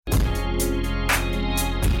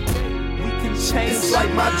It's like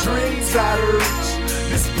my dreams out of reach.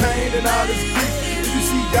 This pain and all this grief. If you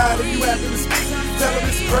see God and you have to speak, tell him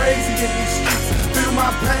it's crazy in these streets. Feel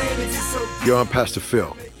my pain, it's so deep. Yo, I'm Pastor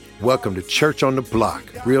Phil. Welcome to Church on the Block.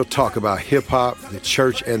 Real talk about hip-hop, the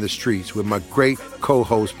church, and the streets with my great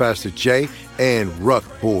co-host, Pastor Jay and Ruck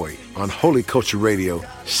Boy on Holy Culture Radio,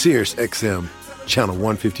 Sirius XM, Channel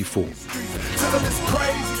 154.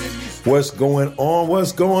 What's going on?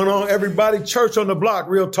 What's going on, everybody? Church on the Block.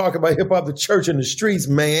 Real talk about hip-hop, the church, and the streets,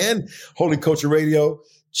 man. Holy Culture Radio,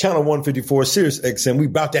 Channel 154, Sirius XM. We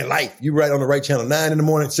about that life. You right on the right channel, 9 in the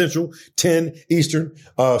morning, Central, 10 Eastern,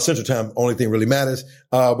 Central Time. Only thing really matters.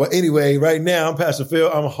 But anyway, right now, I'm Pastor Phil.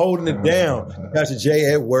 I'm holding it down. Pastor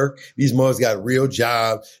Jay at work. These mothers got real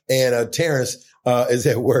jobs. And Terrence is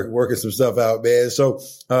at work working some stuff out, man. So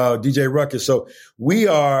DJ Ruckus. So we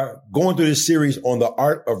are going through this series on the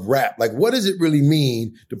art of rap. Like, what does it really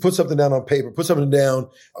mean to put something down on paper, put something down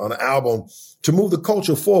on an album to move the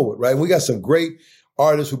culture forward, right? And we got some great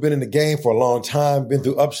artists who've been in the game for a long time, been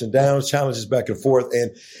through ups and downs, challenges back and forth. And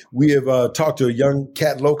we have talked to a young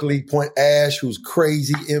cat locally, Point Ash, who's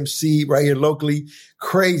crazy MC right here locally.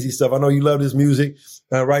 Crazy stuff. I know you love this music.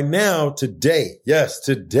 Right now, today,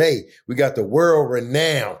 we got the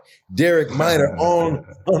world-renowned Derek Minor on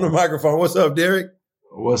the microphone. What's up, Derek?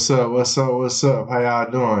 What's up? How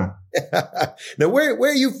y'all doing? Now, where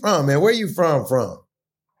are you from, man? Where are you from?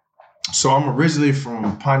 So I'm originally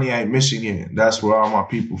from Pontiac, Michigan. That's where all my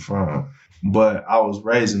people from. But I was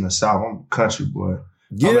raised in the South. I'm a country boy.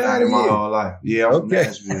 Get I've out been of my here. whole life. Yeah, I'm from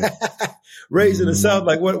Nashville. Raised in the South,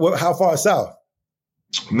 like what? How far south?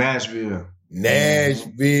 Nashville.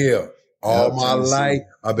 All my life,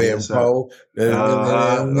 I've been poor.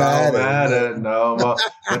 No matter, no.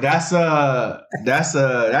 But that's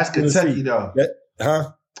Kentucky though.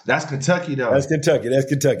 That's Kentucky though. That's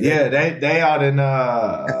Kentucky. Yeah, they out in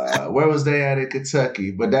where was they at in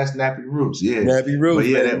Kentucky? But that's Nappy Roots. Yeah, Nappy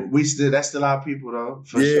Roots. But yeah, that's still our people though.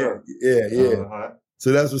 For sure. Yeah.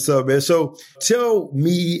 So that's what's up, man. So tell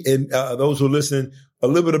me and those who are listening a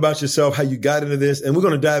little bit about yourself, how you got into this, and we're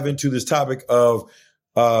going to dive into this topic of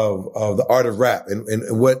the art of rap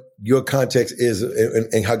and what your context is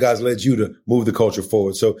and how God's led you to move the culture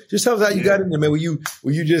forward. So just tell us how you got in there, man. Were you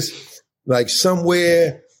just like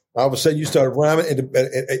somewhere? All of a sudden, you started rhyming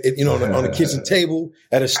on the kitchen table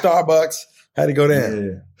at a Starbucks. How'd it go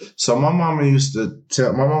down? Yeah. So my mama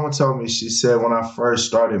told me, she said when I first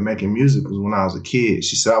started making music was when I was a kid.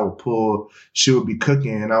 She said she would be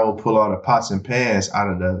cooking and I would pull all the pots and pans out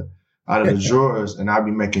of the drawers and I'd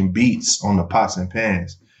be making beats on the pots and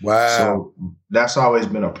pans. Wow. So that's always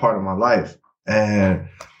been a part of my life. And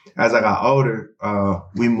as I got older,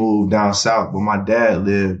 we moved down south, but my dad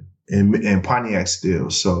lived in Pontiac still.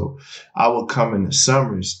 So I would come in the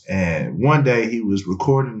summers and one day he was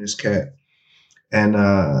recording this cat. And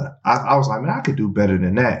I was like, man, I could do better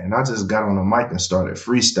than that. And I just got on the mic and started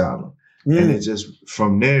freestyling. And it just,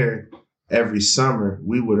 from there, every summer,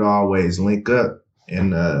 we would always link up.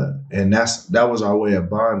 And that was our way of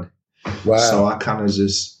bonding. Wow. So I kind of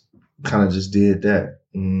just did that.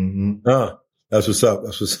 Mm-hmm. That's what's up.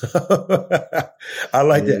 I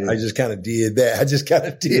like that. I just kind of did that.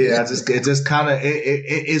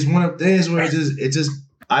 It's one of the things where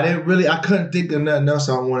I couldn't think of nothing else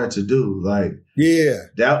I wanted to do. Like,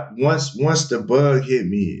 that once the bug hit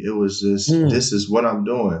me, it was just, this is what I'm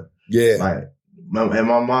doing. Yeah. Like, and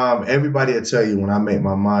my mom, everybody will tell you when I make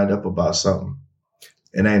my mind up about something,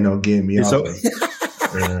 it ain't no getting me off of it.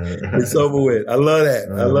 It's over with. I love that.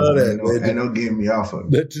 Ain't no getting me off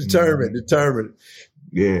of it. Determined.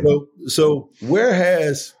 Yeah. So what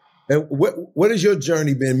has your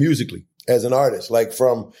journey been musically as an artist? Like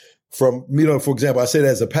from, for example, I said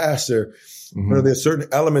as a pastor, there's certain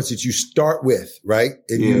elements that you start with, right?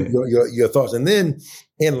 And your thoughts. And then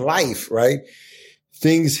in life, right?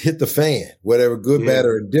 Things hit the fan, whatever, good, bad,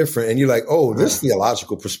 or indifferent. And you're like, oh, this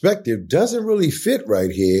theological perspective doesn't really fit right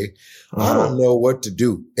here. I don't know what to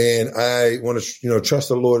do. And I want to, trust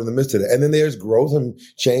the Lord in the midst of that. And then there's growth and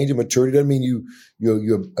change and maturity. Doesn't mean you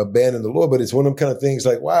abandon the Lord, but it's one of them kind of things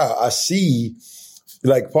like, wow, I see,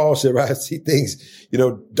 like Paul said, right? I see things,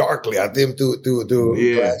 darkly. I see them through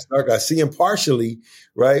glass dark. I see them partially,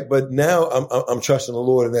 right? But now I'm trusting the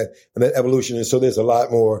Lord in that evolution. And so there's a lot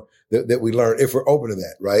more that we learn if we're open to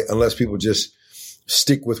that, right? Unless people just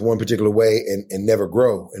stick with one particular way and never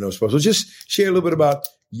grow in those spots. So just share a little bit about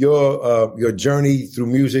your journey through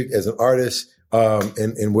music as an artist,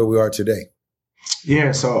 and where we are today.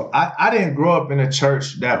 Yeah, so I didn't grow up in a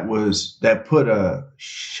church that put a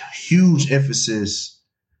huge emphasis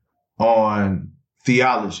on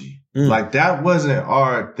theology. Like that wasn't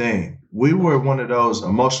our thing. were one of those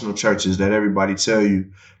emotional churches that everybody tell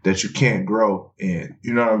you that you can't grow in.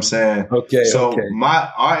 You know what I'm saying? Okay. So okay.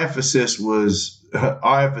 our emphasis was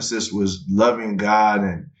loving God,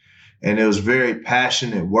 and it was very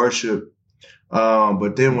passionate worship.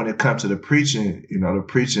 But then when it comes to the preaching,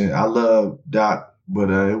 I love Doc, but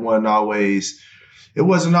it wasn't always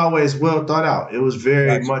well thought out. It was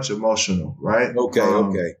very much emotional, right? Okay.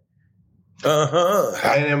 Okay.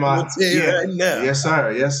 And in my right now. Yes, sir.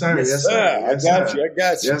 I got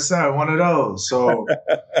you. Yes, sir. One of those. So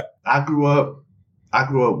I grew up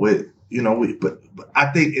with, but I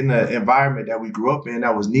think in the environment that we grew up in,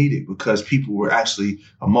 that was needed because people were actually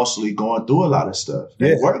emotionally going through a lot of stuff.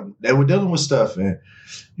 They were dealing with stuff, and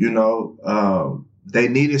they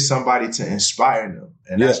needed somebody to inspire them.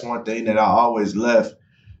 And that's one thing that I always left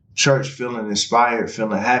church feeling inspired,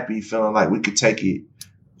 feeling happy, feeling like we could take it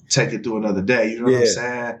through another day. You know what I'm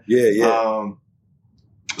saying? Yeah.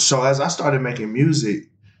 So as I started making music,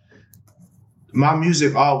 my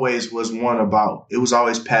music always was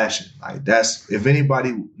always passion. Like if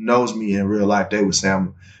anybody knows me in real life, they would say I'm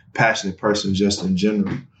a passionate person just in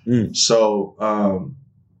general. So,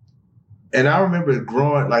 and I remember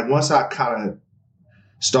growing, like once I kind of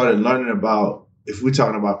started learning about, if we're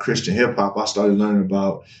talking about Christian hip hop, I started learning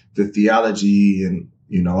about the theology and,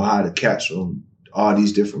 how the cats from all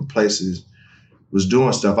these different places was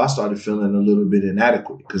doing stuff. I started feeling a little bit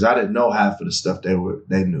inadequate because I didn't know half of the stuff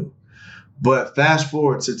they knew. But fast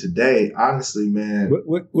forward to today, honestly, man.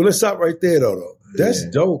 Well, let's stop right there, though. That's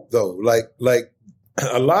dope, though. Like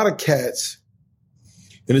a lot of cats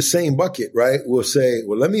in the same bucket, right, will say,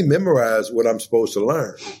 well, let me memorize what I'm supposed to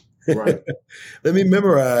learn. Right. Let me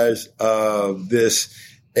memorize this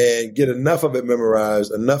and get enough of it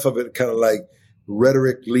memorized, enough of it kind of like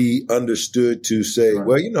rhetorically understood to say,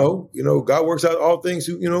 well, God works out all things,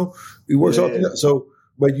 He works all things. So,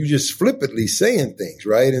 but you just flippantly saying things,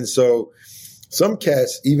 right? And so some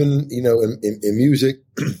cats, even, in music,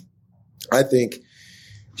 I think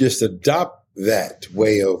just adopt that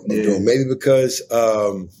way of doing, maybe because,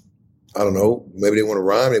 I don't know, maybe they want to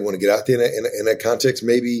rhyme, they want to get out there in that context.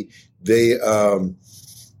 Maybe they, have.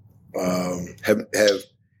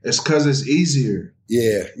 It's because it's easier.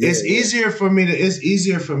 Yeah. It's easier for me to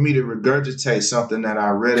regurgitate something that I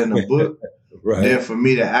read in a book than for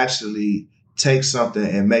me to actually take something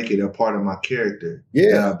and make it a part of my character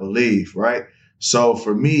that I believe, right? So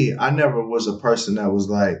for me, I never was a person that was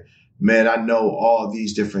like, man, I know all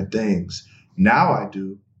these different things. Now I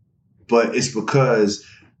do, but it's because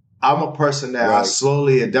I'm a person that I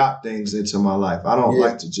slowly adopt things into my life. I don't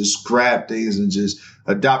like to just grab things and just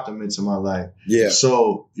adopt them into my life. Yeah.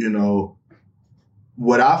 So,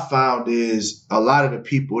 what I found is a lot of the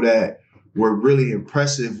people that were really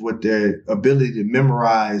impressive with their ability to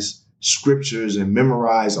memorize scriptures and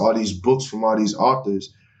memorize all these books from all these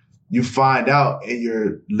authors, you find out in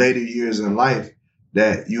your later years in life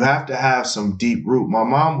that you have to have some deep root. My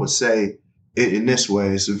mom would say it in this way.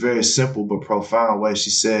 It's a very simple but profound way. She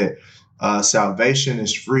said, salvation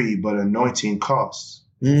is free, but anointing costs.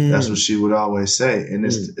 That's what she would always say. And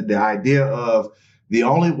it's the idea of the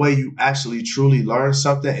only way you actually truly learn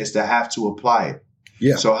something is to have to apply it.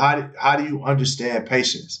 Yeah. So how do you understand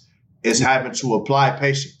patience? It's having to apply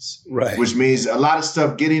patience, right? Which means a lot of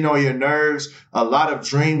stuff getting on your nerves, a lot of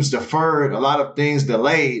dreams deferred, a lot of things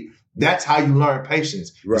delayed. That's how you learn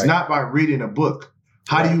patience. Right. It's not by reading a book.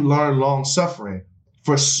 How do you learn long suffering?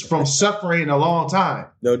 From suffering a long time.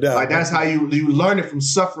 No doubt. Like that's how you learn it, from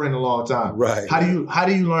suffering a long time. Right. How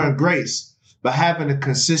do you learn grace? By having to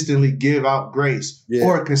consistently give out grace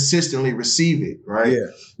or consistently receive it, right?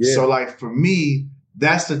 Yeah. So like for me,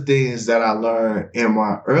 that's the things that I learned in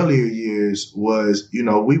my earlier years was,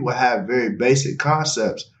 we would have very basic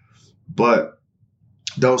concepts, but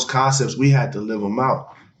those concepts, we had to live them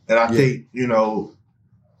out. And I think,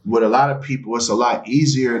 with a lot of people, it's a lot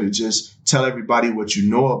easier to just tell everybody what you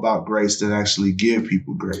know about grace than actually give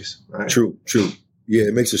people grace, right? True. Yeah,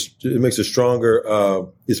 it makes it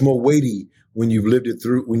stronger. It's more weighty when you've lived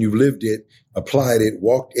it, applied it,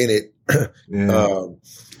 walked in it.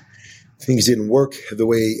 Things didn't work the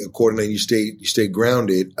way accordingly. You stay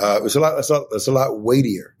grounded. It's a lot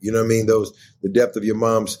weightier. You know what I mean? The depth of your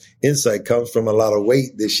mom's insight comes from a lot of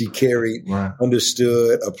weight that she carried,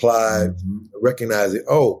 understood, applied, recognized it.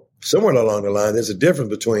 Oh, somewhere along the line, there's a difference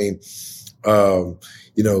between,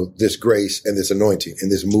 this grace and this anointing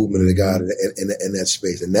and this movement of the God in that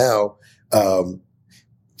space. And now,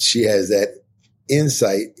 she has that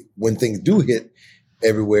insight when things do hit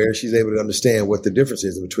everywhere. She's able to understand what the difference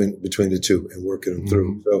is between the two and working them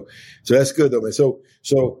through. So that's good though, man.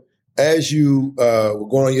 So as you were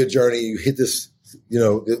going on your journey, you hit this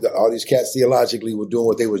all these cats theologically were doing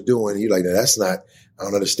what they was doing. And you're like, no, that's not, I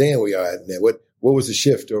don't understand where you're at now. What was the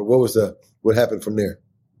shift, or what happened from there?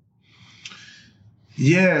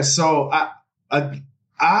 Yeah. So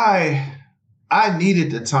I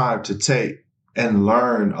needed the time to take and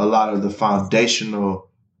learn a lot of the foundational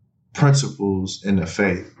principles in the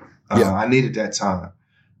faith. I needed that time.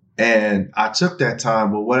 And I took that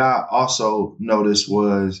time. But what I also noticed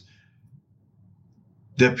was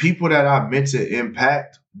the people that I meant to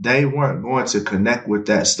impact, they weren't going to connect with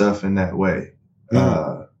that stuff in that way.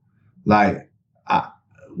 No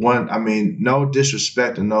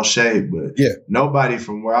disrespect and no shade, but nobody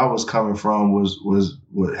from where I was coming from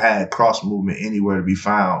had cross movement anywhere to be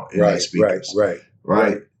found in their speakers.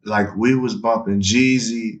 Right. Like we was bumping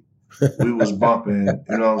Jeezy, we was bumping,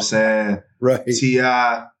 you know what I'm saying? Right.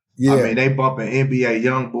 T.I. Yeah. I mean, they bumping NBA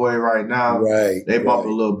YoungBoy right now. Right. They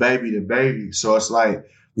bumping Lil Baby to Baby. So it's like,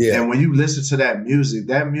 and when you listen to that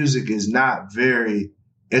music is not very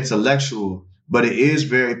intellectual, but it is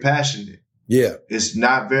very passionate. Yeah. It's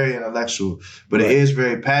not very intellectual, but it is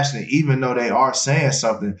very passionate. Even though they are saying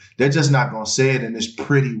something, they're just not going to say it in this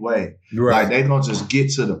pretty way. Right. Like they're going to just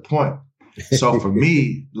get to the point. So for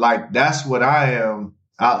me, like that's what I am.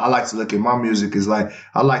 I like to look at my music as like,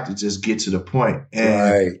 I like to just get to the point.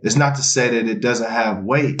 And it's not to say that it doesn't have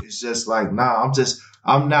weight. It's just like,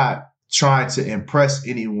 I'm not trying to impress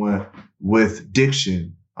anyone with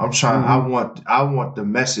diction. I'm trying, I want the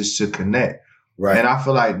message to connect. Right. And I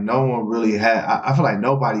feel like no one really I feel like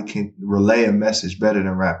nobody can relay a message better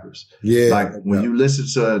than rappers. Yeah. Like when you listen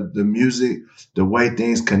to the music, the way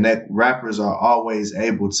things connect, rappers are always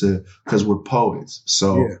able to, because we're poets.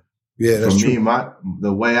 So that's for me,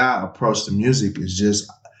 the way I approach the music is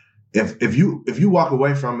just, if you walk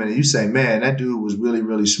away from it and you say, man, that dude was really,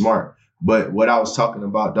 really smart, but what I was talking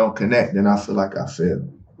about don't connect, then I feel like I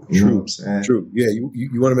failed. You know what I'm saying? True. Yeah.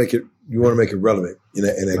 You want to make it relevant in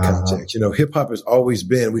that context. Hip hop has always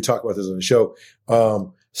been, we talk about this on the show,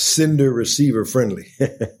 sender receiver friendly.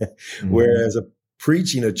 Whereas a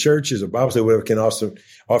preaching of churches or Bible study, whatever, can also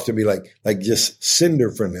often be like just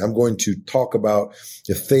sender friendly. I'm going to talk about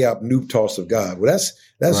the theopneustos of God. Well,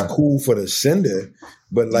 that's cool for the sender,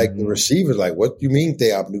 but like the receiver's like, what do you mean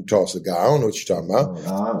theopneustos of God? I don't know what you're talking about.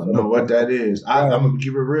 I don't know what that is. I'm going to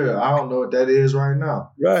keep it real. I don't know what that is right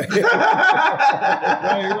now. Right.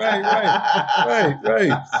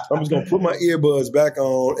 Right. I'm just going to put my earbuds back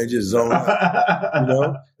on and just zone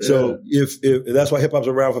out, So if that's why hip hop's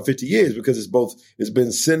around for 50 years, because it's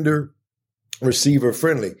been sender receiver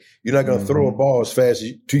friendly. You're not going to throw a ball as fast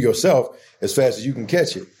to yourself as fast as you can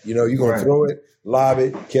catch it. You're going to throw it, lob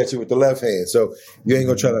it, catch it with the left hand. So you ain't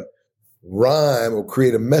going to try to rhyme or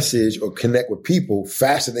create a message or connect with people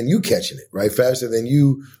faster than you catching it, right? Faster than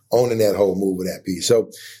you owning that whole move of that piece.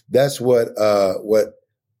 So that's what I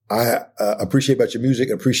appreciate about your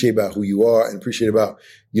music, appreciate about who you are, and appreciate about,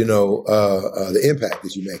 the impact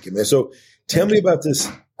that you're making, man. So tell me about this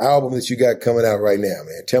album that you got coming out right now,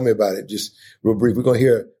 man. Tell me about it, just real brief. We're going to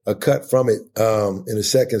hear a cut from it in a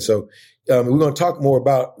second. So we're going to talk more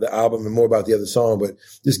about the album and more about the other song, but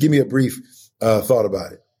just give me a brief thought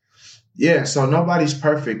about it. Yeah, so Nobody's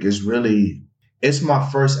Perfect it's my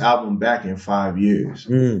first album back in 5 years.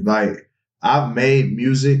 Like, I've made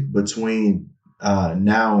music between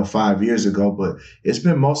now and 5 years ago, but it's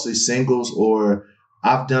been mostly singles, or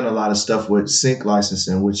I've done a lot of stuff with sync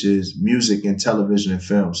licensing, which is music and television and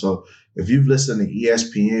film. So if you've listened to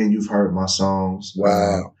ESPN, you've heard my songs.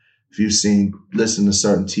 Wow. If you've listened to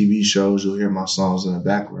certain TV shows, you'll hear my songs in the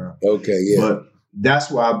background. Okay, yeah. But that's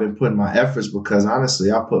where I've been putting my efforts, because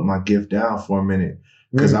honestly, I put my gift down for a minute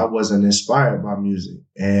because I wasn't inspired by music.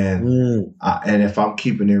 And and if I'm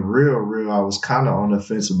keeping it real, I was kind of on the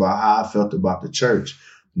fence about how I felt about the church.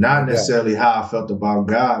 Not necessarily how I felt about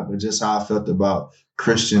God, but just how I felt about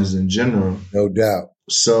Christians in general. No doubt.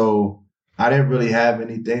 So I didn't really have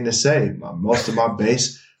anything to say. Most of my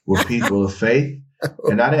base were people of faith,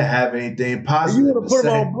 and I didn't have anything positive. You want to put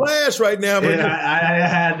them on blast right now, man. I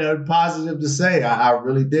had nothing positive to say. I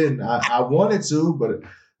really didn't. I wanted to, but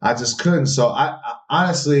I just couldn't. So I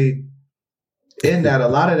honestly, in that, a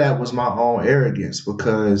lot of that was my own arrogance,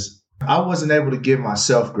 because I wasn't able to give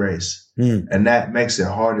myself grace. And that makes it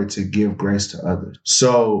harder to give grace to others.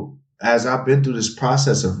 So as I've been through this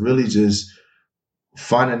process of really just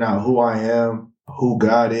finding out who I am, who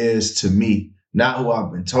God is to me, not who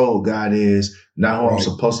I've been told God is, not who I'm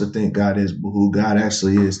supposed to think God is, but who God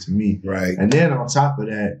actually is to me. Right. And then on top of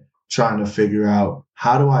that, trying to figure out,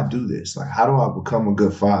 how do I do this? Like, how do I become a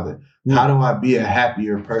good father? How do I be a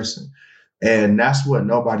happier person? And that's what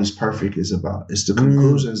Nobody's Perfect is about. It's the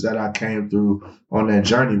conclusions that I came through on that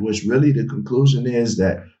journey, which really the conclusion is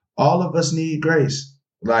that all of us need grace.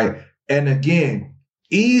 Like, and again,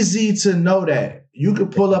 easy to know that. You can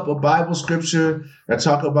pull up a Bible scripture and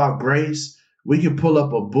talk about grace. We can pull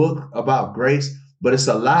up a book about grace, but it's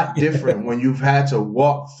a lot different when you've had to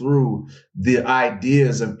walk through the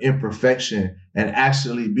ideas of imperfection and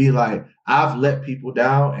actually be like, I've let people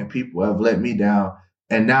down and people have let me down.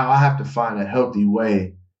 And now I have to find a healthy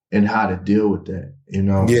way in how to deal with that, you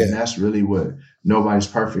know? Yeah. And that's really what Nobody's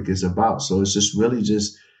Perfect is about. So it's just really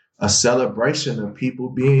just a celebration of people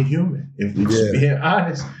being human, if we just being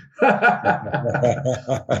honest.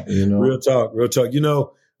 You know? Real talk. You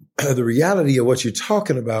know, the reality of what you're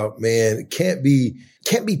talking about, man, can't be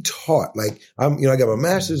taught. Like, I got my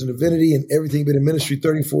master's in divinity and everything, been in ministry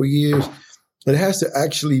 34 years. It has to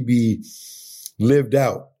actually be lived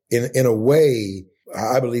out in a way,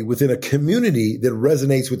 I believe, within a community that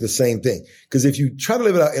resonates with the same thing. Because if you try to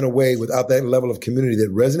live it out in a way without that level of community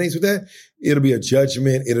that resonates with that, it'll be a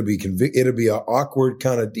judgment. It'll be it'll be an awkward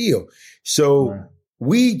kind of deal. So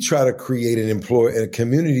we try to create and employ a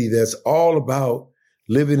community that's all about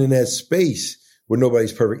living in that space where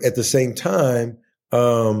nobody's perfect. At the same time,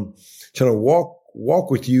 trying to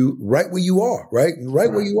walk with you right where you are, right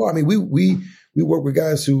where you are. I mean, we work with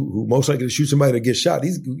guys who most likely to shoot somebody to get shot.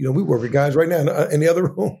 We work with guys right now in the other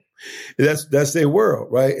room. That's their world,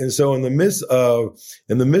 right? And so in the midst of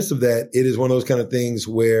that, it is one of those kind of things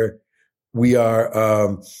where we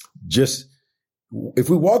are just, if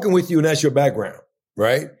we're walking with you and that's your background,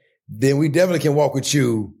 right? Then we definitely can walk with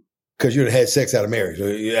you because you done had sex out of marriage.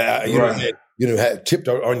 Or, you done had tipped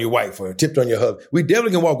on your wife or tipped on your husband. We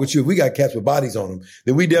definitely can walk with you. If we got cats with bodies on them,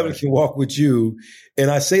 then we definitely can walk with you. And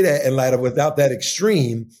I say that in light of, without that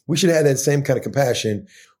extreme, we should have that same kind of compassion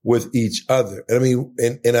with each other. And I mean,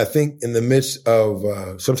 and I think in the midst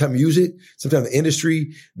of sometimes music, sometimes the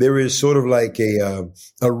industry, there is sort of like a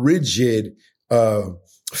rigid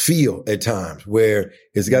feel at times where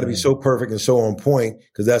it's got to be so perfect and so on point,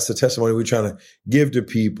 because that's the testimony we're trying to give to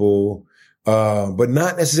people, but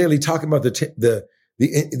not necessarily talking about the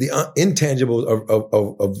intangibles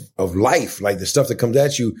of life, like the stuff that comes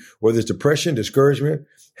at you, whether it's depression, discouragement,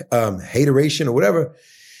 hateration, or whatever.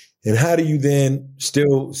 And how do you then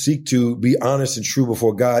still seek to be honest and true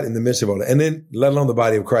before God in the midst of all that? And then let alone the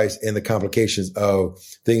body of Christ and the complications of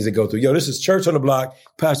things that go through. Yo, this is Church on the Block,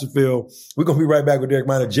 Pastor Phil. We're going to be right back with Derek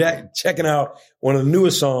Minor, checking out one of the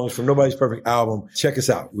newest songs from Nobody's Perfect album. Check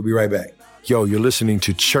us out. We'll be right back. Yo, you're listening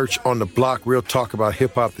to Church on the Block, real talk about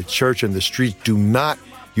hip hop, the church and the street. Do not,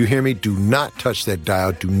 you hear me? Do not touch that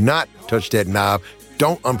dial. Do not touch that knob.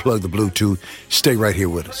 Don't unplug the Bluetooth. Stay right here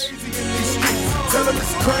with us.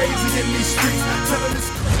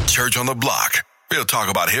 Church on the Block. Real talk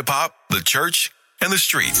about hip hop, the church, and the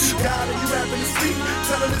streets.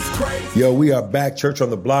 Yo, we are back. Church on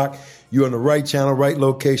the Block. You're on the right channel, right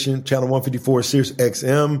location, channel 154, Sirius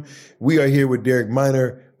XM. We are here with Derek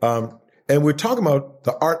Minor, and we're talking about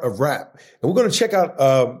the art of rap. And we're going to check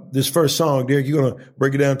out this first song. Derek, you're going to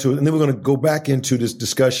break it down to it, and then we're going to go back into this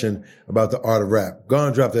discussion about the art of rap. Go on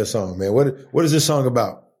and drop that song, man. What is this song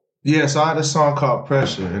about? Yeah, so I had a song called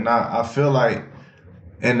Pressure, and I feel like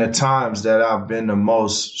in the times that I've been the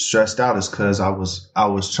most stressed out is because I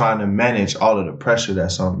was trying to manage all of the pressure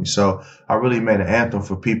that's on me. So I really made an anthem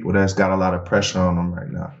for people that's got a lot of pressure on them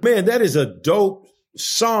right now. Man, that is a dope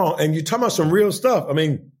song, and you're talking about some real stuff. I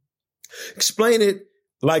mean, explain it,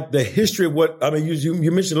 like the history of what, I mean,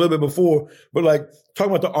 you mentioned a little bit before, but like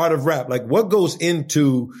talking about the art of rap, like what goes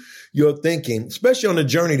into your thinking, especially on the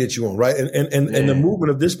journey that you're on, right? And the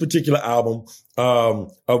movement of this particular album.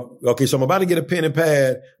 Okay, so I'm about to get a pen and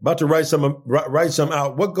pad, about to write some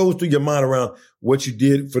out. What goes through your mind around what you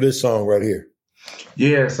did for this song right here?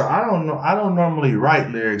 Yeah, so I don't know. I don't normally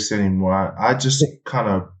write lyrics anymore. I just kind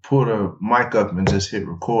of put a mic up and just hit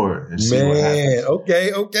record and see what happens.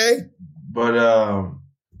 Okay. But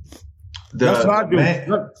that's what I do.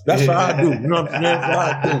 That's what I do. You know what I'm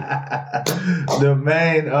saying? That's what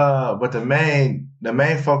I do. The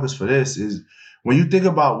main focus for this is when you think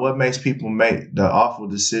about what makes people make the awful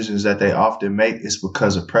decisions that they often make, it's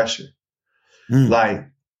because of pressure. Like,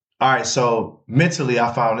 all right, so mentally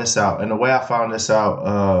I found this out. And the way I found this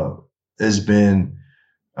out has been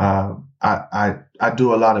I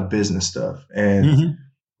do a lot of business stuff. And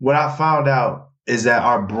what I found out is that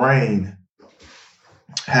our brain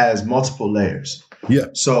has multiple layers. Yeah.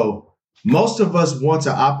 So most of us want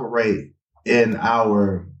to operate in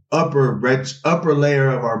our upper layer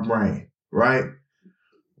of our brain, right?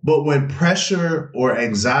 But when pressure or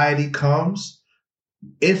anxiety comes,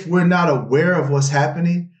 if we're not aware of what's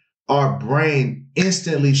happening, our brain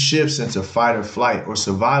instantly shifts into fight or flight or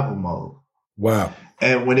survival mode. Wow.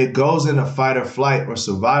 And when it goes into fight or flight or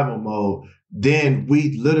survival mode, then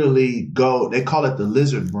we literally go, they call it the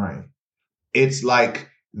lizard brain. It's like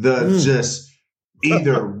just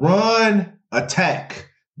either run, attack.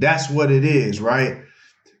 That's what it is, right?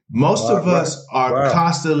 Most of us are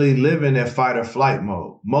constantly living in fight or flight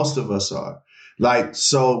mode. Most of us are. Like,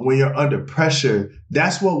 so when you're under pressure,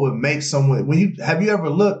 that's what would make someone, have you ever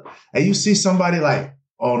looked and you see somebody like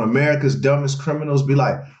on America's Dumbest Criminals be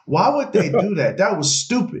like, why would they do that? That was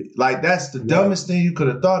stupid. Like, that's the dumbest thing you could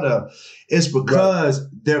have thought of. It's because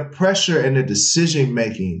their pressure and their decision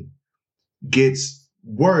making gets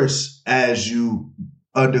worse as you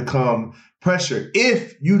undercome pressure.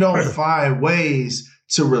 If you don't find ways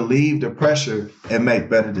to relieve the pressure and make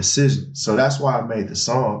better decisions. So that's why I made the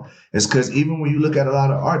song. It's because even when you look at a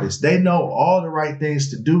lot of artists, they know all the right things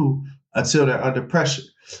to do until they're under pressure.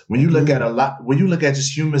 When you look at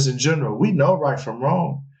just humans in general, we know right from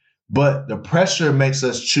wrong, but the pressure makes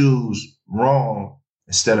us choose wrong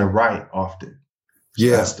instead of right often.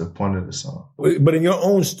 Yeah. That's the point of the song. But in your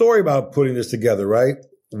own story about putting this together, right?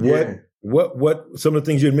 What some of the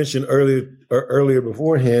things you had mentioned earlier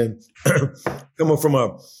beforehand, coming from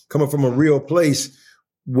a real place,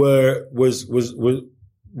 where was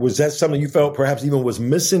that something you felt perhaps even was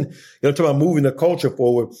missing? You know, talking about moving the culture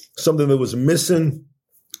forward, something that was missing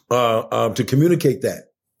to communicate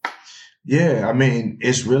that. Yeah, I mean,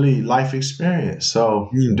 it's really life experience.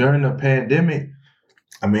 So during the pandemic,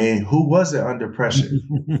 I mean, who wasn't under pressure?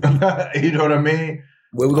 You know what I mean?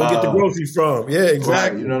 Where we gonna get the groceries from? Yeah, exactly.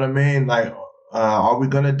 Right, you know what I mean? Like, are we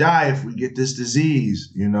gonna die if we get this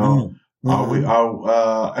disease? You know,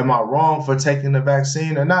 am I wrong for taking the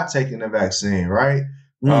vaccine or not taking the vaccine? Right.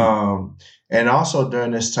 And also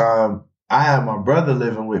during this time, I had my brother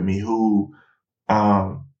living with me who,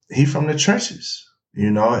 he from the trenches.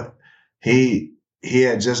 You know, he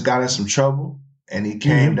had just got in some trouble and he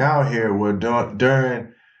came down here. Where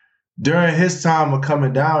during his time of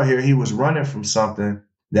coming down here, he was running from something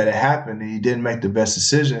that had happened and he didn't make the best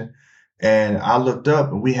decision. And I looked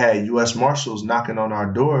up and we had U.S. Marshals knocking on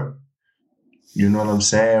our door. You know what I'm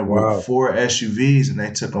saying? With 4 SUVs and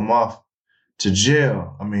they took him off to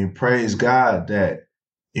jail. I mean, praise God that,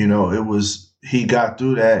 you know, he got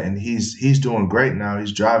through that and he's doing great now.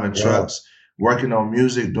 He's driving trucks, working on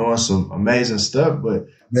music, doing some amazing stuff. But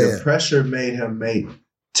the pressure made him make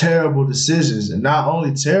terrible decisions, and not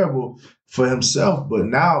only terrible for himself, but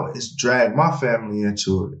now it's dragged my family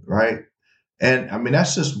into it, right? And I mean,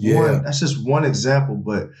 that's just one example.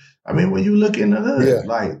 But I mean, when you look in the hood,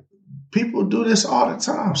 like people do this all the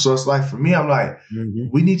time. So it's like, for me, I'm like,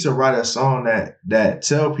 we need to write a song that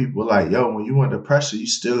tell people like, yo, when you under pressure, you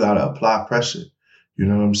still got to apply pressure. You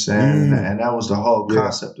know what I'm saying? And that was the whole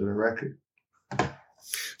concept of the record.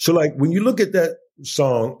 So like when you look at that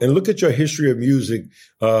song and look at your history of music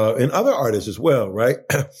and other artists as well, right?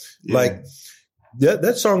 Like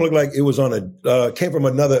that song looked like it was on came from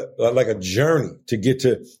another, like a journey to get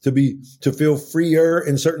to feel freer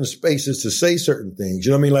in certain spaces, to say certain things.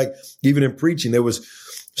 You know what I mean? Like even in preaching, there was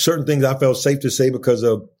certain things I felt safe to say because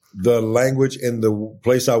of the language and the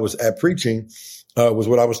place I was at preaching was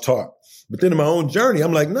what I was taught. But then in my own journey,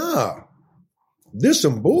 I'm like, nah, this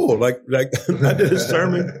some bull. Like I did a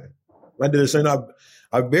sermon.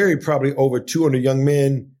 I buried probably over 200 young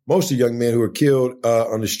men, mostly young men who were killed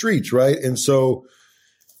on the streets, right? And so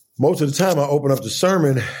most of the time I open up the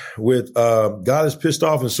sermon with God is pissed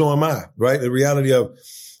off and so am I, right? The reality of,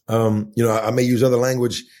 you know, I may use other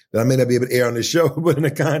language that I may not be able to air on this show, but in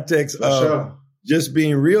the context of just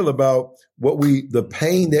being real about the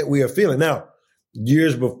pain that we are feeling. Now,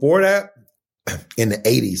 years before that, in the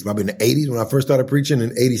 80s, probably in the 80s when I first started preaching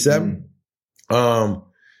in 87,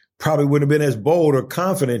 probably wouldn't have been as bold or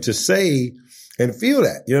confident to say and feel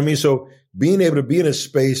that. You know what I mean? So being able to be in a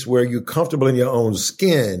space where you're comfortable in your own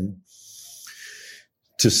skin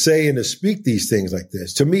to say and to speak these things like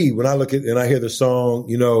this. To me, when I look at and I hear the song,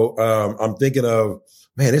 you know, I'm thinking of,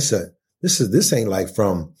 man, this ain't like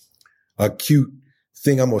from a cute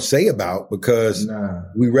thing I'm gonna say about because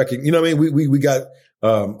we reckon, you know what I mean? We got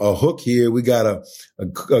a hook here, we got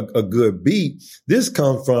a good beat. This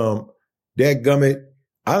comes from dadgummit.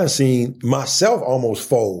 I done seen myself almost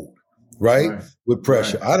fold, right? With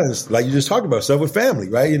pressure. I done, like you just talked about stuff with family,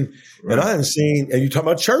 right? And I done seen, and you talk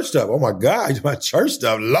about church stuff. Oh my God, you talk about church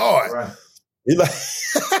stuff, Lord. Right. It's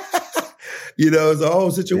like, you know, it's a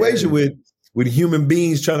whole situation with human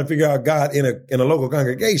beings trying to figure out God in a local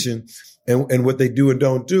congregation and what they do and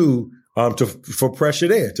don't do for pressure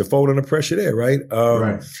there, to fold under pressure there, right?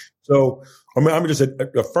 So I mean, I'm just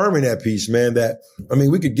affirming that piece, man, that, I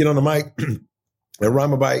mean, we could get on the mic and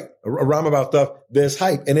rhyme about stuff that's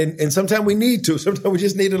hype. And sometimes we need to. Sometimes we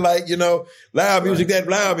just need to, like, you know, loud music,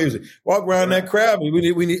 walk around that crowd. We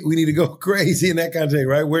need to go crazy and that kind of thing,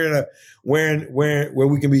 right? Where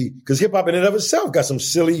we can be, because hip hop in and of itself got some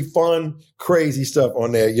silly, fun, crazy stuff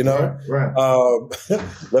on there, you know? Right.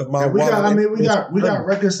 We got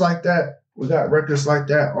records like that. We got records like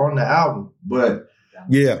that on the album, but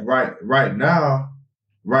yeah, right now,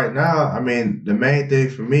 I mean, the main thing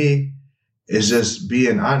for me is just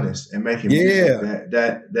being honest and making music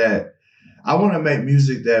that I want to make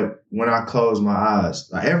music that when I close my eyes,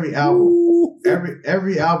 like every album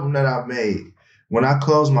that I've made, when I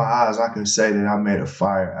close my eyes, I can say that I made a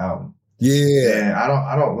fire album. Yeah. And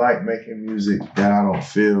I don't like making music that I don't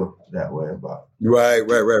feel that way about. Right.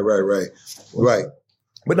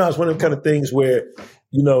 But no, it's one of the kind of things where,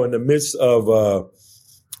 you know, in the midst of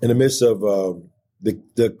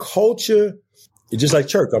the culture, it's just like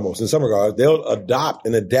church almost in some regards, they'll adopt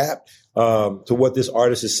and adapt to what this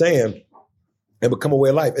artist is saying and become a way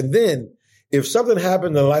of life. And then if something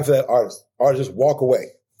happened in the life of that artist just walk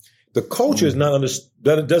away. The culture is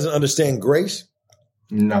doesn't understand grace,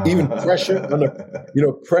 even pressure,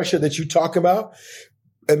 pressure that you talk about.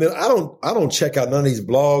 And then I don't check out none of these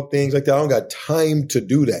blog things like that. I don't got time to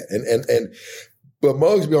do that. But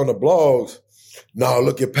Muggs be on the blogs. No,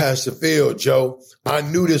 look at Pastor Phil, Joe. I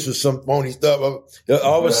knew this was some phony stuff.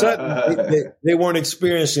 All of a sudden, they weren't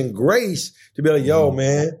experiencing grace to be like, yo,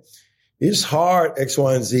 man, it's hard, X,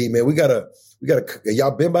 Y, and Z, man. We gotta,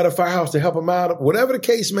 y'all been by the firehouse to help them out. Whatever the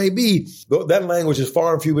case may be, that language is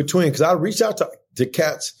far and few between. Because I reached out to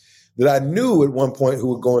cats that I knew at one point who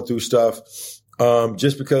were going through stuff,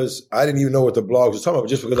 just because I didn't even know what the blogs was talking about,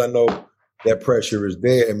 just because I know that pressure is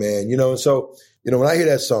there, man. You know, and so, you know, when I hear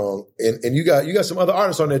that song, and you got some other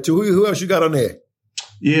artists on there too. Who else you got on there?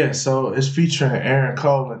 Yeah, so it's featuring Aaron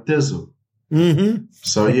Cole and Thizzle. Mm-hmm.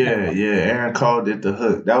 So yeah, Aaron Cole did the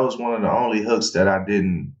hook. That was one of the only hooks that I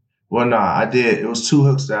didn't. Well, no, I did. It was 2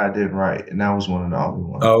 hooks that I didn't write, and that was one of the only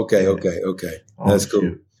ones. Oh, okay. That's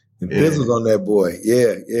cool. And Thizzle's on that boy.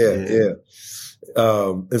 Yeah.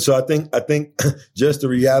 And so I think just the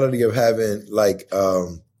reality of having like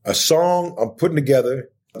a song I'm putting together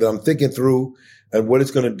that I'm thinking through and what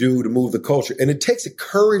it's going to do to move the culture. And it takes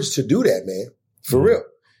courage to do that, man. For real.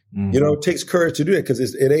 Mm-hmm. You know, it takes courage to do it because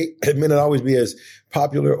it may not always be as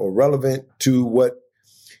popular or relevant to what,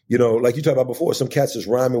 you know, like you talked about before, some cats is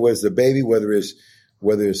rhyming, whether it's the baby, whether it's,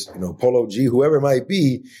 you know, Polo G, whoever it might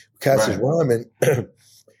be, cats is rhyming and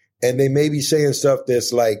they may be saying stuff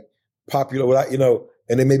that's like popular without, you know,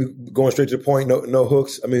 and they may be going straight to the point, no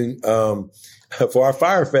hooks. I mean, for our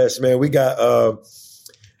Fire Fest, man, we got a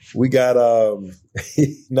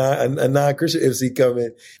non-Christian MC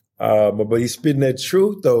coming. But he's spitting that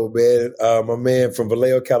truth though, man. My man from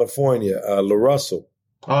Vallejo, California, LaRussell.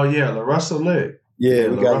 Oh yeah, LaRussell lit. Yeah,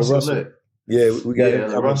 we got LaRussell lit. Yeah, we got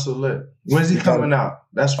him. LaRussell lit. When's he coming out?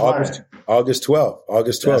 That's fire. August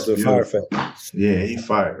 12th to Fire Fest. Yeah, he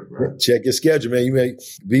fired, bro. Check your schedule, man. You may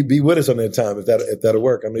be with us on that time if that'll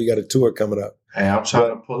work. I know you got a tour coming up. Hey, I'm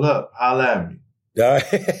trying to pull up. Holla at me.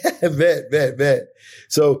 Bet.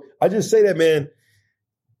 So I just say that, man,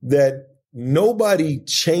 that nobody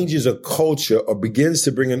changes a culture or begins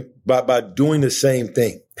to bring in by doing the same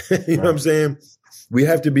thing. You know what I'm saying? We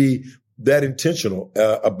have to be that intentional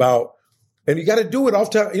about, and you got to do it off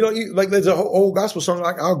time. You know, like there's a whole old gospel song,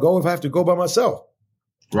 like I'll go if I have to go by myself.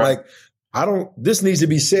 Right. Like this needs to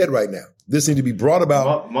be said right now. This needs to be brought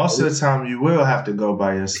about. Most of the time you will have to go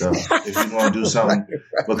by yourself if you're going to do something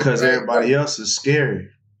because everybody else is scary.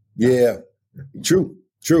 Yeah. True.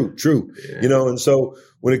 Yeah. You know, and so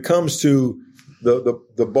when it comes to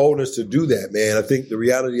the boldness to do that, man, I think the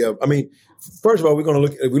reality of, I mean, first of all,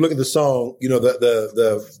 if we look at the song, you know,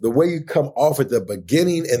 the way you come off at the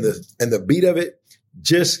beginning and the beat of it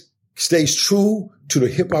just stays true to the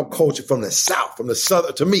hip hop culture from the South, from the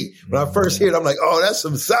Southern. To me, when I first hear it, I'm like, oh, that's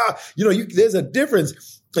some South. You know, there's a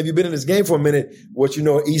difference if you've been in this game for a minute, what you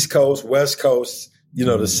know, East Coast, West Coast, you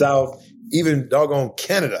know, the South, even doggone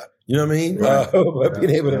Canada. You know what I mean? Right.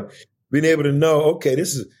 Being able to know, okay,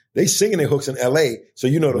 they singing their hooks in LA, so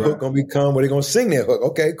you know the hook gonna become where they gonna sing their hook.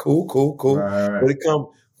 Okay, cool. Right. But it come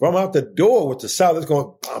from out the door with the South, it's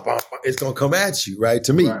gonna come at you, right?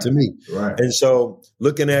 To me. Right. And so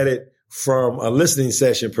looking at it from a listening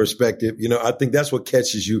session perspective, you know, I think that's what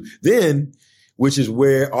catches you then, which is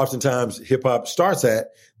where oftentimes hip hop starts at.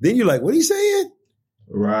 Then you're like, what are you saying?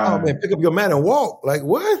 Right. Oh man, pick up your mat and walk. Like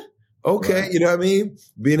what? Okay, right. You know what I mean?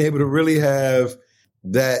 Being able to really have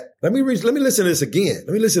that. Let me listen to this again.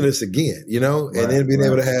 You know, and then being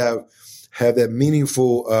able to have have that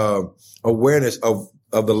meaningful awareness of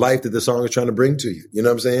the life that the song is trying to bring to you. You know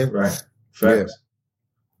what I'm saying? Right. Facts.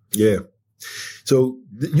 Yeah. So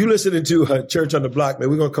you listening to Church on the Block, man.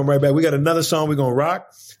 We're going to come right back. We got another song we're going to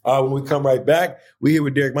rock. When we come right back, we're here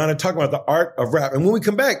with Derek Minor talking about the art of rap. And when we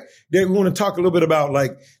come back, Derek, we want to talk a little bit about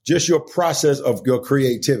like just your process of your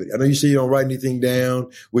creativity. I know you say you don't write anything down,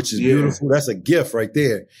 which is beautiful. That's a gift right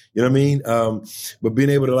there. You know what I mean? But being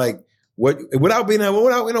able to like, without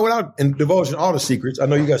divulging all the secrets. I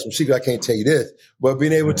know you got some secrets. I can't tell you this, but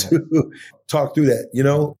being able to talk through that, you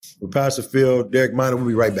know, with Pastor Phil, Derek Minor, we'll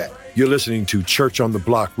be right back. You're listening to Church on the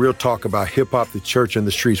Block, real talk about hip hop, the church, and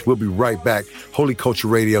the streets. We'll be right back. Holy Culture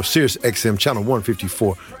Radio, Sirius XM, channel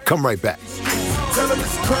 154. Come right back.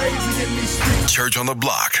 Church on the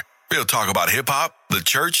Block, real talk about hip hop, the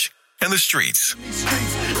church, and the streets.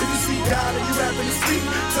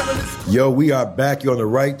 Yo, we are back. You're on the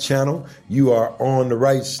right channel. You are on the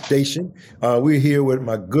right station. We're here with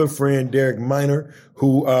my good friend, Derek Minor,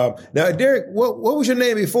 who, now, Derek, what was your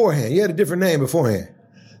name beforehand? You had a different name beforehand.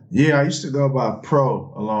 Yeah, I used to go by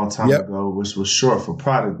Pro a long time ago, which was short for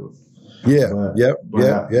Prodigal. Yeah,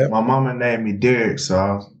 but my mama named me Derek, so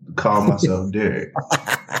I call myself Derek.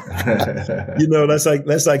 You know, that's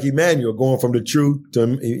like Emmanuel, going from the truth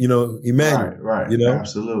to, you know, Emmanuel. Right. You know,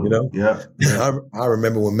 absolutely. You know, yeah. I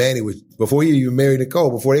remember when Manny was, before he even married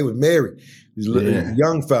Nicole, before they was married, he was a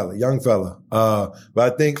young fella.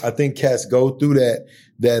 But I think cats go through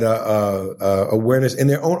that awareness in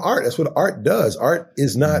their own art. That's what art does. Art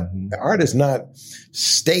is not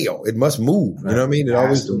stale. It must move. You know what I mean? It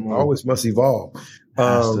always must evolve.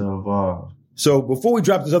 Has to evolve. So before we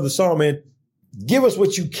drop this other song, man, give us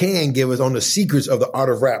what you can give us on the secrets of the art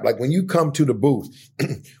of rap. Like when you come to the booth,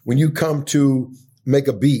 when you come to make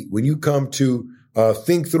a beat, when you come to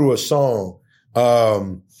think through a song,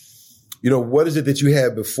 you know, what is it that you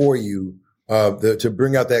have before you to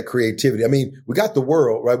bring out that creativity? I mean, we got the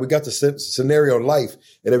world, right? We got the scenario of life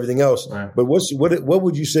and everything else. Right. But what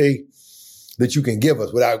would you say that you can give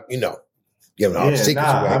us without, you know, giving all the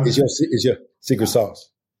secrets away? Is your secret sauce?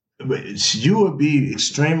 But you would be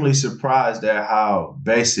extremely surprised at how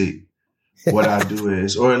basic what I do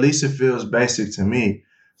is, or at least it feels basic to me.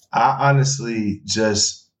 I honestly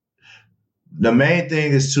the main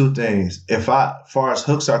thing is two things. As far as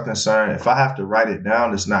hooks are concerned, if I have to write it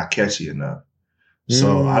down, it's not catchy enough.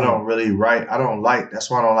 So I don't really write.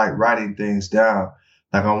 That's why I don't like writing things down.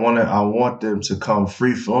 Like I want them to come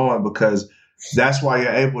free flowing, because that's why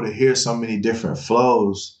you're able to hear so many different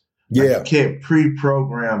flows. Like you can't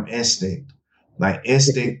pre-program instinct. Like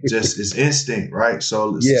instinct just is instinct, right?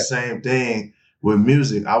 So it's the same thing with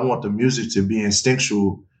music. I want the music to be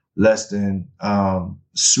instinctual, less than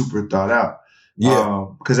super thought out.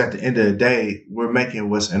 Because at the end of the day, we're making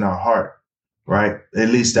what's in our heart, right? At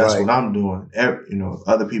least that's what I'm doing. You know,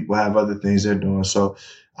 other people have other things they're doing. So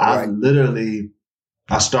I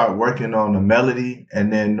start working on the melody,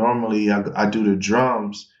 and then normally I do the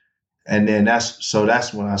drums. And then that's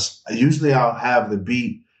when I'll have the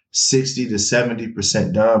beat 60 to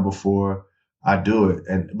 70% done before I do it,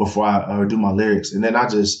 and before I do my lyrics. And then I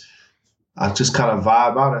just kind of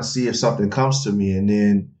vibe out and see if something comes to me, and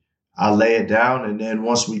then I lay it down. And then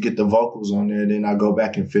once we get the vocals on there, then I go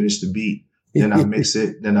back and finish the beat. Then I mix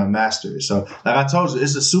it, then I master it. So like I told you,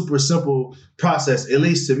 it's a super simple process, at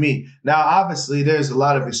least to me. Now, obviously there's a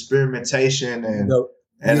lot of experimentation and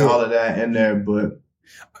all of that in there, but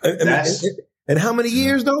and how many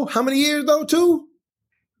years though? Too?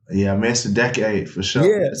 Yeah, I mean, it's a decade for sure.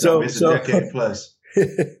 Yeah, it's a decade plus.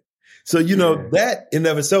 So you know that in and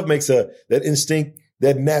of itself makes that instinct,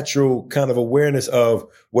 that natural kind of awareness of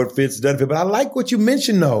what fits doesn't fit. But I like what you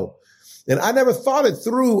mentioned though, and I never thought it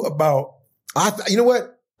through about. You know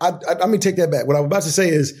what? Let me take that back. What I'm about to say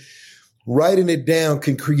is, writing it down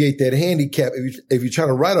can create that handicap if you're trying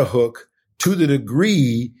to write a hook to the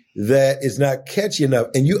degree that is not catchy enough,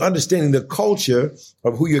 and you understanding the culture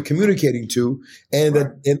of who you're communicating to, and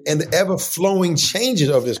the ever flowing changes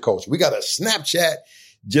of this culture. We got a Snapchat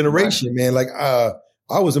generation, man. Like I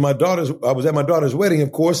was at my daughter's wedding,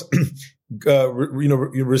 of course.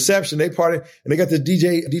 Reception, they party, and they got the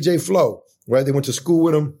DJ Flow, right? They went to school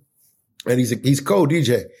with him, and he's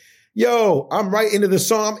co-DJ. Yo, I'm right into the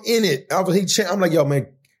song. I'm in it. I'm like, yo, man,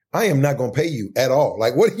 I am not going to pay you at all.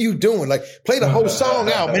 Like, what are you doing? Like, play the whole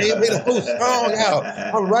song out, man. Play the whole song out.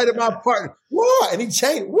 I'm right at my part. What? And he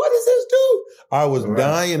changed. What does this do? I was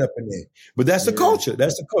dying up in there. But that's the culture.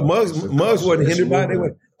 That's the culture. Muggs wasn't hindered by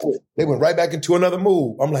it. They went right back into another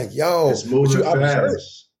move. I'm like, yo, when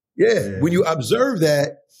you observe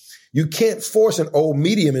that, you can't force an old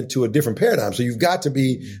medium into a different paradigm. So you've got to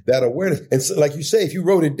be that awareness. And so, like you say, if you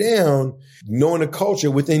wrote it down, knowing the culture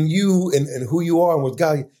within you and who you are and what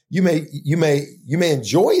God, you may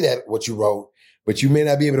enjoy that, what you wrote, but you may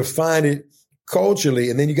not be able to find it culturally.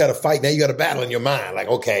 And then you got to fight. Now you got to battle in your mind. Like,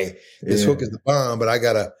 okay, this hook is the bomb, but I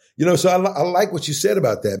gotta, so I like what you said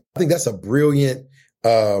about that. I think that's a brilliant,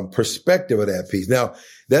 perspective of that piece. Now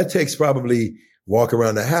that takes probably walk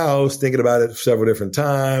around the house, thinking about it several different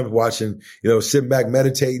times, watching, sitting back,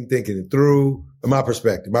 meditating, thinking it through. My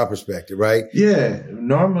perspective, right? Yeah.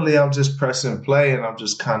 Normally I'm just pressing play and I'm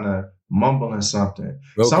just kind of mumbling something.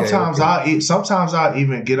 Okay, sometimes I'll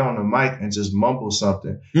even get on the mic and just mumble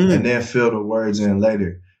something and then fill the words in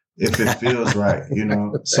later if it feels right,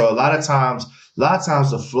 So a lot of times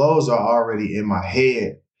the flows are already in my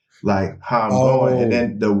head, like how I'm going, and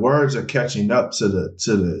then the words are catching up to the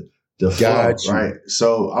flow, right?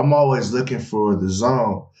 So I'm always looking for the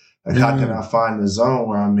zone. Like, how can I find the zone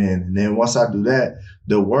where I'm in? And then once I do that,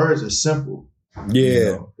 the words are simple.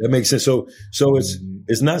 Yeah, that makes sense. So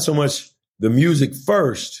it's not so much the music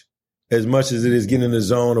first as much as it is getting in the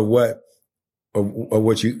zone of what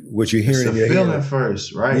you're hearing. It's the feeling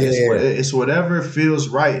first, right? Yeah. It's whatever feels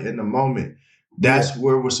right in the moment. That's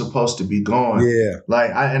where we're supposed to be going. Yeah.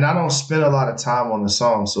 Like, I don't spend a lot of time on the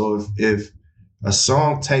song. So if a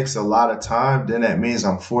song takes a lot of time, then that means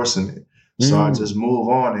I'm forcing it. So I just move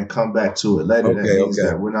on and come back to it later. That means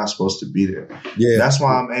that we're not supposed to be there. Yeah. That's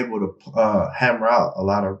why I'm able to hammer out a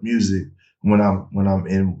lot of music when I'm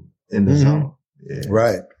in the zone. Yeah.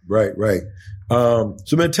 Right.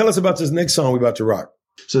 So man, tell us about this next song we're about to rock.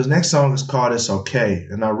 So this next song is called It's Okay.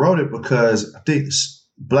 And I wrote it because I think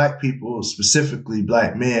Black people, specifically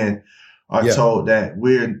Black men, are told that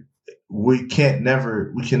we can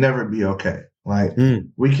never be okay. Like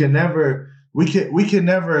we can never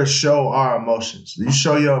show our emotions. You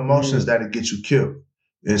show your emotions, that'll get you killed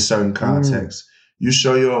in certain contexts. You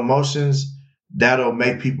show your emotions, that'll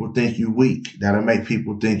make people think you weak. That'll make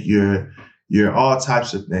people think you're all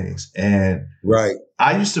types of things. And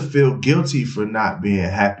I used to feel guilty for not being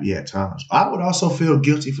happy at times. I would also feel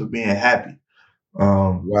guilty for being happy.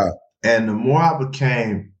 And the more I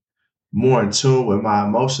became more in tune with my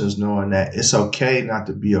emotions, knowing that it's okay not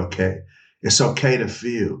to be okay. It's okay to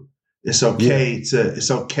feel. It's okay to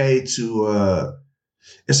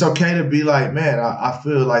be like, man, I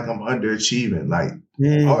feel like I'm underachieving. Like,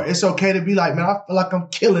 or it's okay to be like, man, I feel like I'm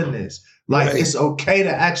killing this. Like, it's okay to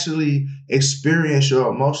actually experience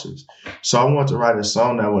your emotions. So I want to write a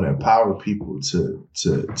song that would empower people to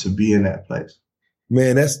be in that place.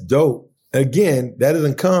 Man, that's dope. Again, that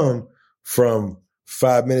doesn't come from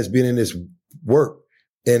 5 minutes being in this work.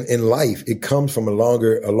 And in life, it comes from a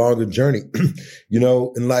longer journey.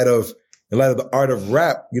 In light of the art of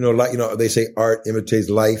rap, they say art imitates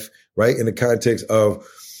life, right? In the context of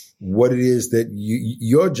what it is that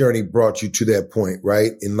your journey brought you to that point,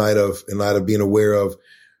 right? In light of being aware of,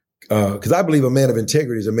 cause I believe a man of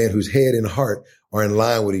integrity is a man whose head and heart are in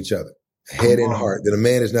line with each other. Head and heart. That a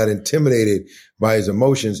man is not intimidated by his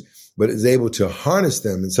emotions, but is able to harness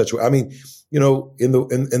them in such a way. I mean, in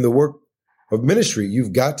the work of ministry,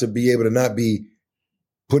 you've got to be able to not be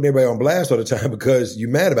putting everybody on blast all the time because you're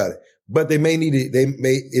mad about it. But if they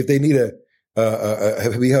need to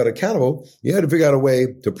be held accountable, you have to figure out a way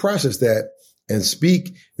to process that and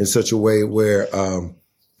speak in such a way where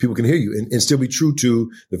people can hear you and still be true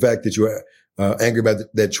to the fact that you're angry about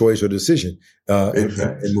that choice or decision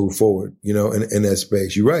and move forward, in that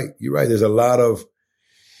space. You're right. There's a lot of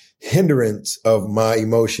hindrance of my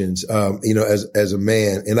emotions, as a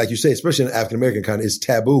man. And like you say, especially in the African American kind, it's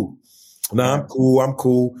taboo. Nah, I'm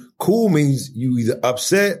cool. Cool means you either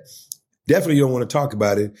upset, definitely you don't want to talk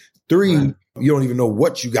about it. 3, you don't even know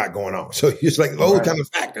what you got going on. So it's like kind of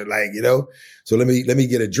factor, so let me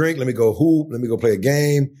get a drink. Let me go hoop. Let me go play a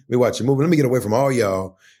game. Let me watch a movie. Let me get away from all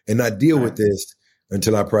y'all and not deal with this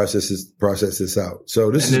until I process this out.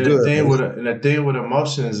 So this is good. The thing with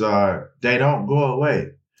emotions are they don't go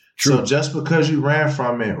away. True. So just because you ran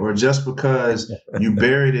from it or just because you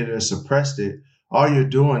buried it or suppressed it, all you're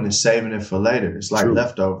doing is saving it for later. It's like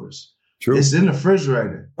leftovers. True. It's in the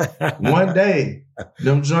refrigerator. One day,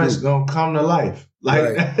 them joints gonna come to life.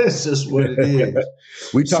 Like that's just what it is.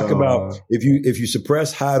 We talk about if you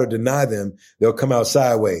suppress, hide, or deny them, they'll come out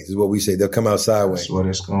sideways. Is what we say. They'll come out sideways. That's what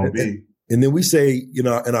it's gonna be. And then we say, in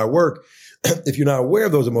our work, if you're not aware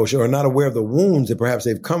of those emotions or not aware of the wounds that perhaps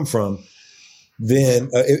they've come from, then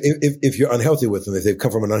if you're unhealthy with them, if they've come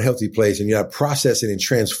from an unhealthy place and you're not processing and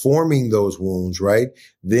transforming those wounds, right?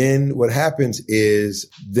 Then what happens is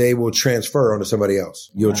they will transfer onto somebody else.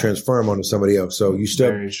 You'll transfer them onto somebody else. So you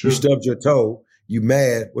stubbed your toe You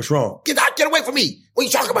mad? What's wrong? Get away from me! What are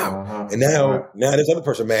you talking about? And now this other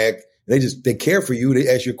person mad. They care for you. They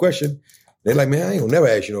ask you a question. They're like, man, I ain't gonna never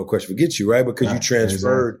ask you no question. Forget you, right? Because you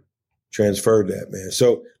transferred that, man.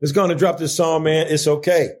 So let's go on and drop this song, man. It's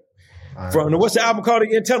okay. From what's the album called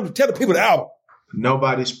again? Tell the people the album.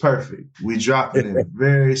 Nobody's Perfect. We dropping it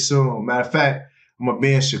very soon. Matter of fact, I'm gonna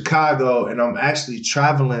be in Chicago and I'm actually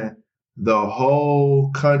traveling the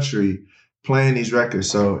whole country playing these records.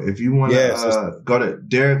 So if you want to go to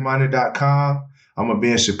DerekMinor.com, I'm gonna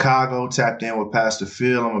be in Chicago, tapped in with Pastor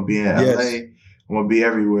Phil. I'm gonna be in LA. I'm gonna be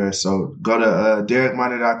everywhere. So go to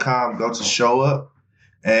DerekMinor.com, go to Show Up,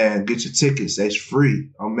 and get your tickets. It's free.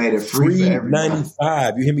 I made it free for everybody.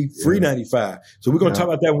 $95. You hear me? Free $95. So we're going to talk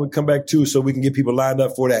about that when we come back too, so we can get people lined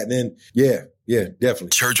up for that. And then, yeah, definitely.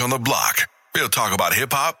 Church on the Block. We'll talk about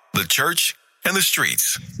hip hop, the church, and the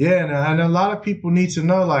streets. Yeah, and a lot of people need to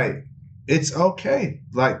know, like, it's okay.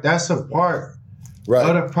 Like, that's a part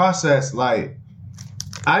of the process. Like,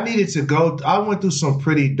 I went through some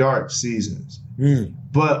pretty dark seasons.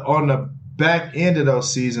 But on the back end of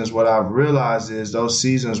those seasons, what I've realized is those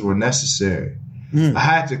seasons were necessary. I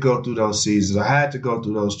had to go through those seasons. I had to go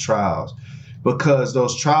through those trials because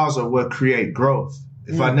those trials are what create growth.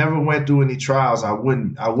 If I never went through any trials, I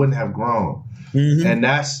wouldn't have grown. And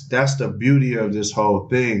that's the beauty of this whole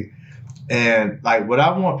thing. And like what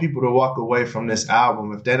I want people to walk away from this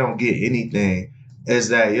album, if they don't get anything, is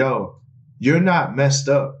that, you're not messed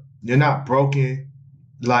up. You're not broken.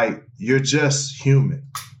 Like, you're just human.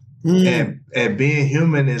 And being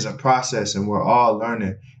human is a process, and we're all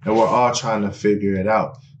learning, and we're all trying to figure it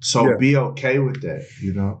out. So be okay with that,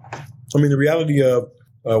 I mean, the reality of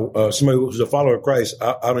somebody who's a follower of Christ,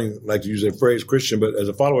 I don't even like to use the phrase Christian, but as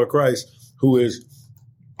a follower of Christ, who is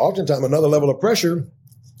oftentimes another level of pressure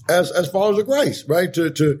as followers of Christ, right?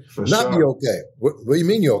 To not be okay. What do you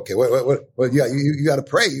mean you're okay? What you got to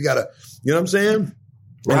pray. You got to, you know what I'm saying?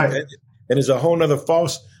 Right. And it's a whole nother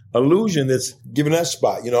false illusion that's given that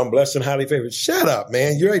spot. I'm blessed and highly favored. Shut up,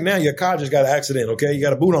 man. You're right now, your car just got an accident, okay? You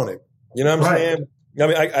got a boot on it. You know what I'm saying? I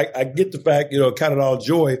mean, I get the fact, count it all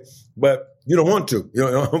joy, but you don't want to.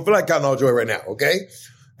 I don't feel like counting all joy right now, okay?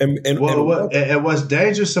 And what's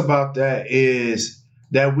dangerous about that is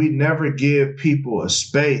that we never give people a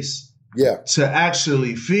space to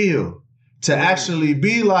actually feel, to actually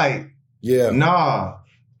be like, nah,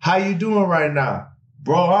 how you doing right now?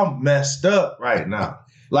 Bro, I'm messed up right now.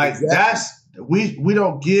 Like we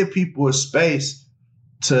don't give people a space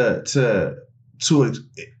to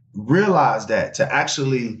realize that, to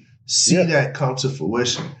actually see that come to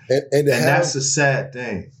fruition. And that's a sad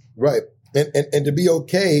thing. Right. And to be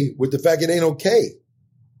okay with the fact it ain't okay.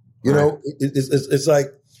 You know, it's like,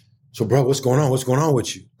 so bro, what's going on? What's going on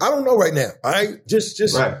with you? I don't know right now. I just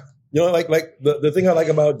like the thing I like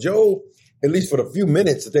about Joe, at least for the few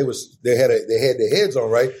minutes that they had their heads on,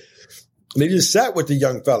 right? And they just sat with the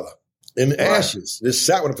young fella in the ashes. Just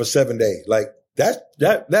sat with him for 7 days. Like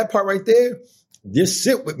that part right there, just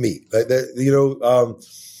sit with me. Like that, I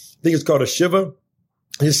think it's called a shiva.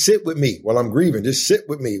 Just sit with me while I'm grieving. Just sit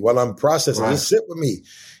with me while I'm processing. Just sit with me.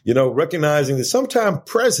 Recognizing that sometimes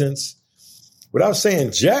presence, without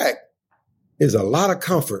saying jack, is a lot of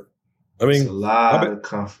comfort. I mean, it's a lot of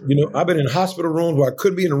comfort. I've been in hospital rooms where I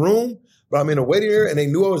couldn't be in the room, but I'm in a waiting area and they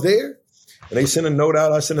knew I was there. And they sent a note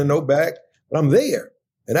out, I sent a note back, but I'm there.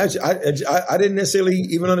 And I didn't necessarily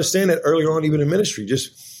even understand that earlier on, even in ministry,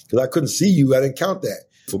 just because I couldn't see you, I didn't count that.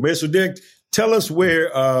 For Mr. Derek, tell us what's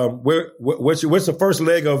the first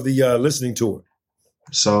leg of the listening tour?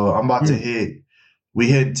 So I'm about to hit. We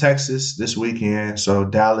hit Texas this weekend. So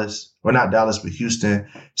Dallas, well, not Dallas, but Houston,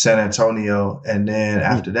 San Antonio. And then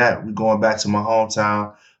after that, we're going back to my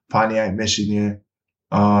hometown, Pontiac, Michigan.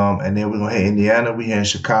 And then we're going to hit Indiana. We here in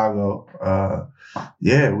Chicago.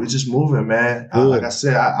 We're just moving, man. Like I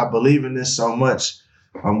said, I believe in this so much.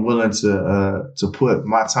 I'm willing to put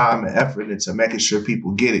my time and effort into making sure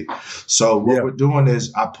people get it. So what we're doing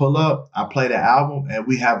is I pull up, I play the album, and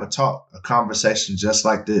we have a conversation just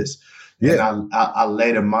like this. Yeah. And I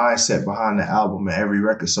lay the mindset behind the album and every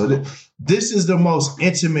record. So this is the most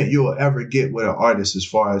intimate you'll ever get with an artist as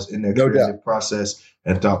far as in their creative process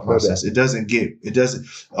and thought process. It doesn't. The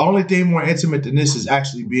only thing more intimate than this is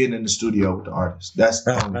actually being in the studio with the artist. That's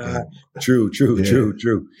the only thing. True.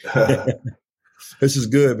 This is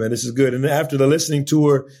good, man. This is good. And after the listening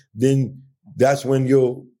tour, then that's when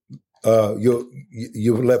you'll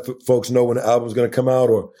let folks know when the album's going to come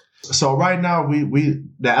out. Or so right now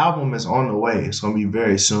the album is on the way. It's going to be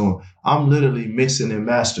very soon. I'm literally mixing and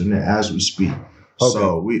mastering it as we speak. Okay.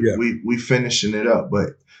 So we finishing it up. But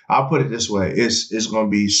I'll put it this way: it's going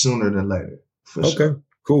to be sooner than later. For sure.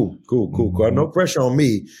 Cool. No pressure on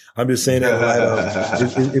me. I'm just saying that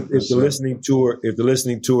if the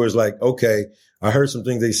listening tour is like, okay, I heard some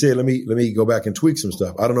things they said. Let me go back and tweak some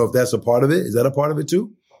stuff. I don't know if that's a part of it. Is that a part of it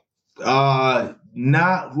too?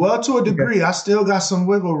 Not well, to a degree. Okay. I still got some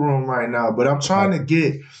wiggle room right now, but I'm trying to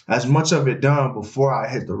get as much of it done before I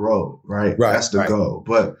hit the road. Right. That's the goal.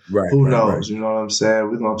 But who knows? You know what I'm saying?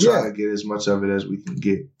 We're gonna try to get as much of it as we can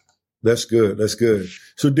get. That's good.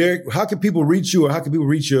 So, Derek, how can people reach you, or how can people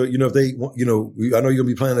reach you? You know, if they, you know, I know you're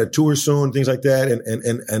gonna be planning a tour soon, things like that.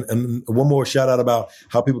 And one more shout out about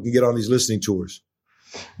how people can get on these listening tours.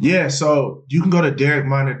 Yeah. So you can go to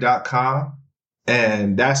DerekMiner.com.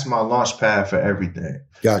 And that's my launch pad for everything.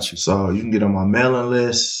 Got you. So you can get on my mailing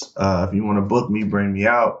list. If you want to book me, bring me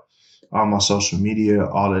out. On my social media,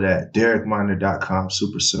 all of that. DerekMiner.com.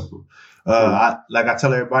 Super simple. I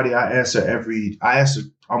tell everybody, I answer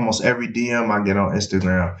almost every DM I get on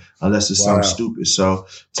Instagram, unless it's something stupid. So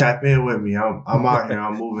tap in with me. I'm out here.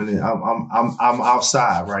 I'm moving it. I'm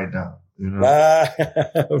outside right now. You know?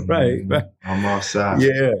 Right. I'm outside.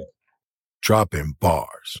 Yeah. Dropping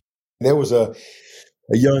bars. There was a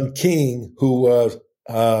young king who was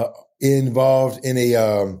involved in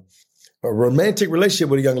a romantic relationship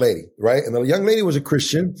with a young lady, right? And the young lady was a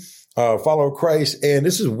Christian, follower of Christ. And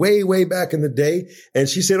this is way, way back in the day. And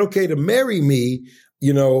she said, okay, to marry me,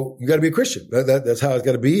 you know, you got to be a Christian. That's how it's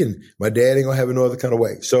got to be. And my dad ain't going to have it no other kind of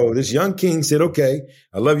way. So this young king said, okay,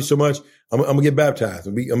 I love you so much. I'm going to get baptized.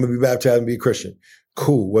 I'm going to be baptized and be a Christian.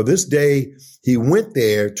 Cool. Well, this day he went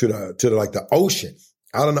there to the ocean.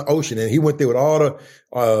 Out on the ocean, and he went there with all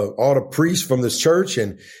the priests from this church,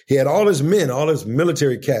 and he had all his men, all his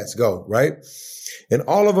military cats go, right? And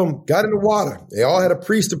all of them got in the water. They all had a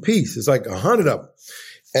priest apiece. It's like 100 of them.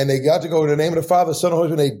 And they got to go in the name of the Father, Son, and Holy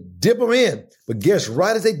Spirit, and they dip them in. But guess,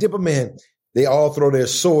 right as they dip them in, they all throw their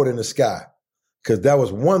sword in the sky. Because that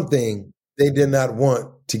was one thing they did not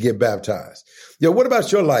want to get baptized. Yo, what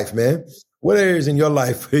about your life, man? What areas in your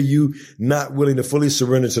life are you not willing to fully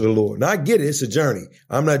surrender to the Lord? Now, I get it. It's a journey.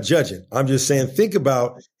 I'm not judging. I'm just saying, think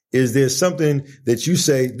about, is there something that you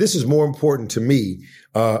say, this is more important to me,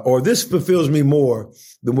 or this fulfills me more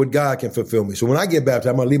than what God can fulfill me? So when I get baptized,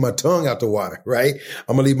 I'm going to leave my tongue out the water, right?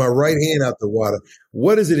 I'm going to leave my right hand out the water.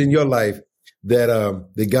 What is it in your life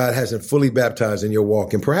that God hasn't fully baptized in your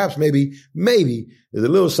walk? And perhaps maybe there's a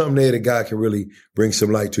little something there that God can really bring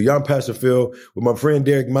some light to. Y'all, I'm Pastor Phil with my friend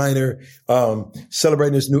Derek Miner,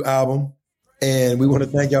 celebrating this new album. And we want to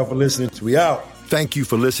thank y'all for listening. We out. Thank you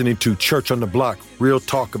for listening to Church on the Block, real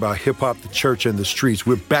talk about hip hop, the church, and the streets.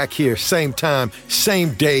 We're back here, same time,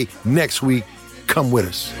 same day, next week. Come with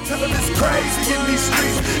us.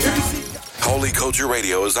 Holy Culture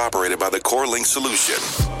Radio is operated by the Core Link Solution,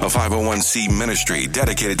 a 501c ministry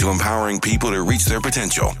dedicated to empowering people to reach their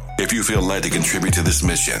potential. If you feel led to contribute to this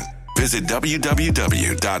mission, visit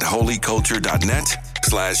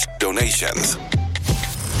www.holyculture.net/donations.